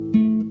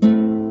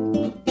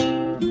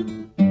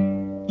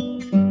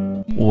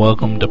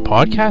Welcome to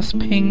Podcast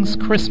Ping's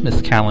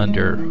Christmas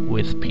Calendar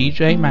with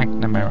PJ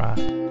McNamara.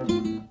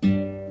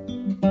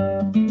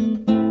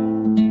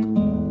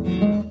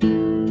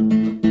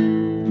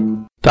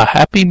 The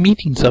happy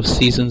meetings of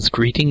seasons,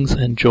 greetings,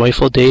 and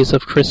joyful days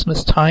of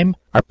Christmas time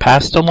are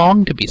passed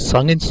along to be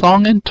sung in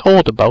song and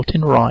told about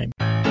in rhyme.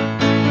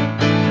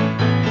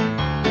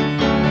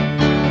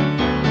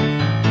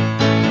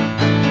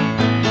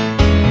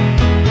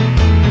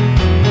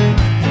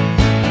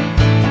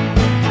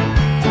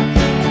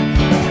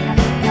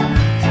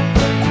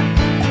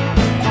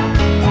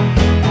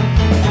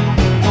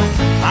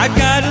 I've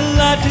got a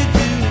lot to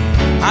do,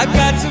 I've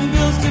got some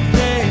bills to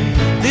pay.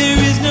 There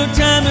is no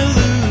time to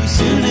lose,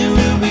 soon it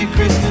will be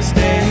Christmas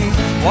Day.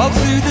 Walk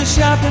through the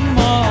shopping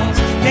malls,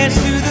 dance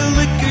through the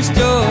liquor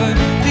store,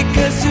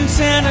 because soon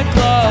Santa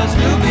Claus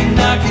will be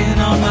knocking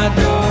on my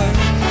door.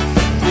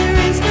 There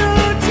is no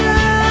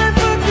time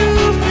for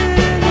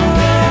goofing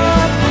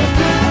off.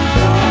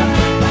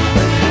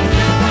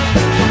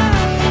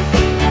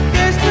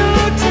 There's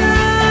no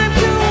time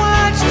to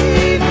watch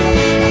TV,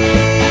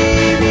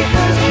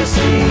 because you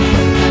see,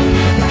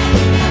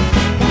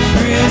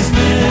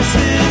 Christmas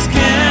is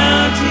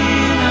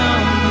counting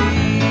on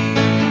me.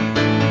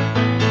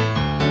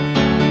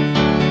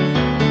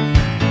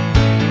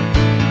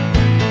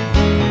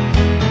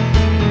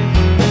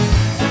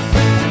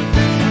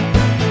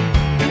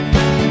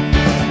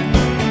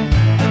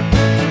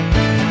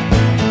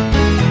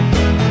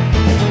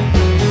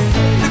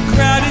 The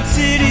crowded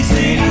city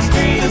streets,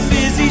 the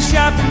busy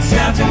shopping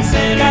center.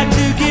 Got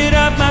to get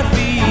off my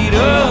feet,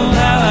 oh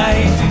how I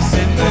hate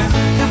December.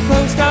 The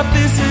post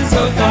office is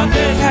open,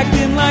 packed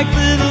in like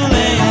little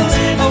lambs.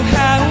 Oh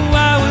how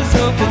I was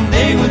hoping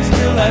they would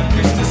still have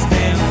Christmas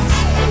stamps.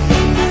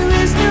 There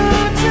is no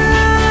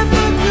time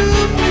for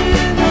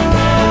goofing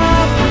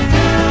off.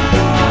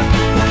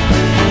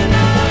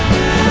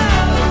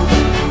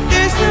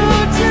 There's no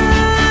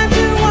time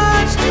to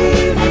watch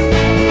TV,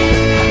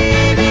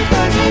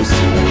 because you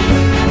see,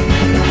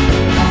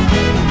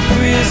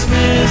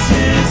 Christmas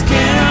is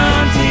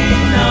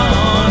counting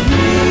on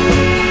me.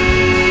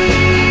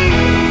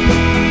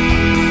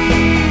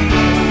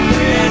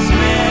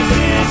 Christmas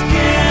is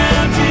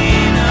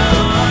counting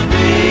on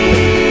me.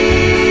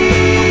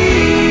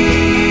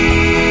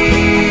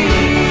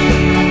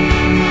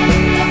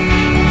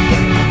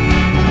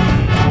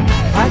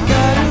 I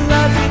got a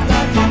lot to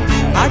do,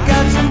 I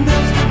got some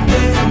bills to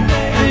pay.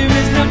 There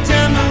is no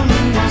time to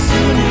lose,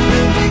 soon it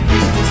will be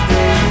Christmas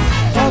Day.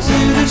 Walk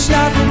through the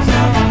shopping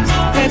malls,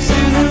 dance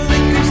through the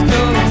liquor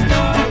stores,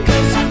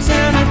 because some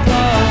Santa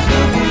Claus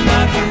will be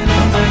knocking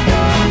on my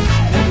door.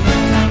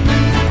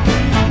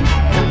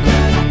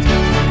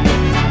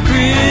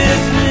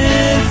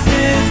 Christmas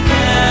is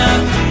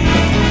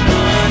counting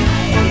on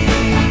me.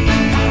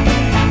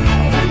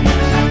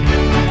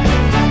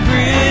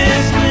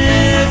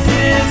 Christmas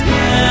is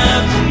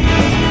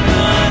counting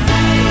on me.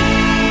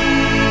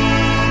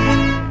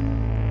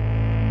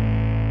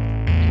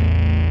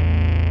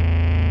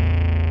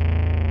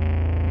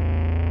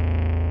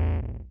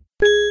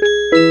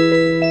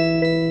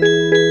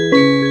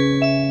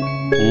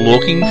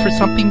 Looking for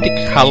something to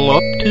cuddle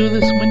up to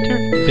this winter?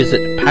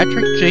 Visit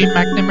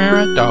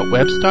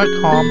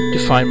patrickjmcnamara.webs.com to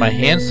find my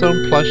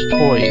hand-sewn plush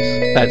toys.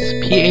 That's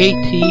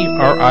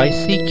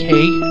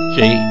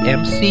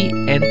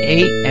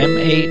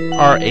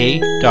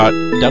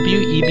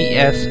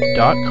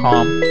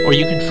patrickjmcnamara.webs.com, or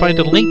you can find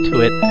a link to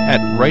it at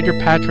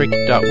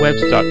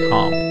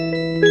writerpatrick.webs.com.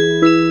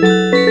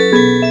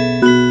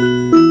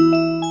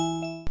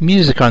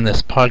 Music on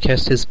this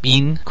podcast has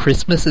been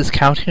Christmas is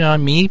Counting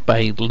on Me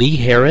by Lee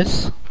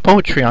Harris.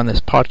 Poetry on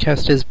this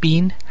podcast has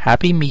been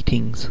Happy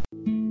Meetings.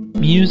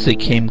 Music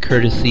came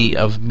courtesy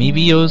of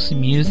Mibio's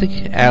Music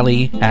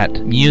Alley at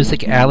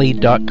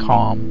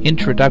musicalley.com.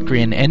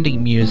 Introductory and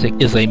ending music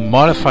is a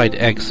modified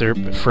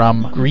excerpt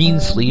from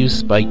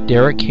Greensleeves by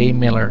Derek K.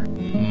 Miller.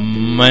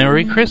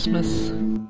 Merry Christmas!